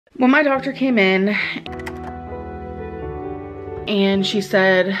When my doctor came in and she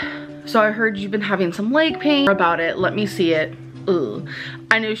said, so I heard you've been having some leg pain. About it, let me see it. Ugh.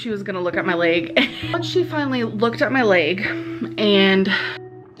 I knew she was gonna look at my leg. Once she finally looked at my leg and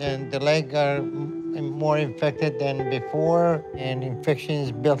the leg are more infected than before, and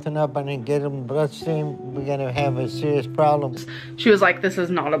infections building up and then get in the bloodstream, we're gonna have a serious problem. She was like, this is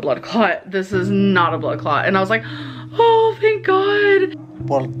not a blood clot. This is not a blood clot. And I was like, oh, thank God.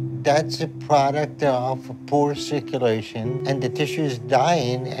 Well, that's a product of poor circulation, and the tissue is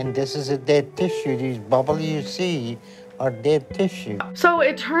dying, and this is a dead tissue. These bubbles you see are dead tissue. So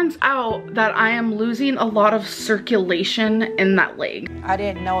it turns out that I am losing a lot of circulation in that leg. I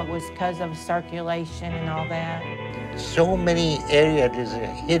didn't know it was because of circulation and all that. So many areas are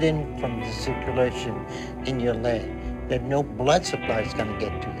hidden from the circulation in your leg that no blood supply is gonna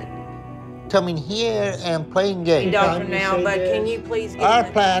get to it. Coming here and playing games. Doctor now, but can you please give Our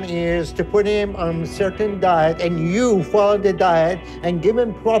plan is to put him on a certain diet, and you follow the diet and give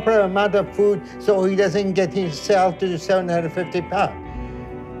him proper amount of food so he doesn't get himself to 750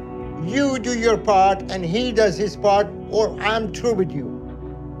 pounds. You do your part and he does his part, or I'm through with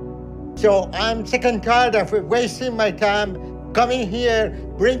you. So I'm sick and tired of wasting my time coming here,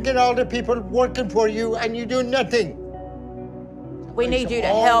 bringing all the people working for you, and you do nothing. We need you to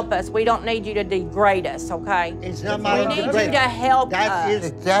help us. We don't need you to degrade us, okay? It's not my We need you to help us. That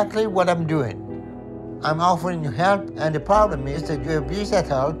is exactly what I'm doing. I'm offering you help, and the problem is that you abuse that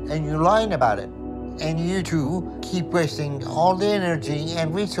help and you're lying about it. And you two keep wasting all the energy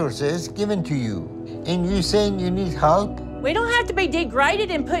and resources given to you. And you saying you need help? We don't have to be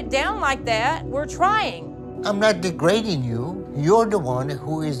degraded and put down like that. We're trying. I'm not degrading you. You're the one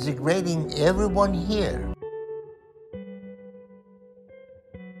who is degrading everyone here.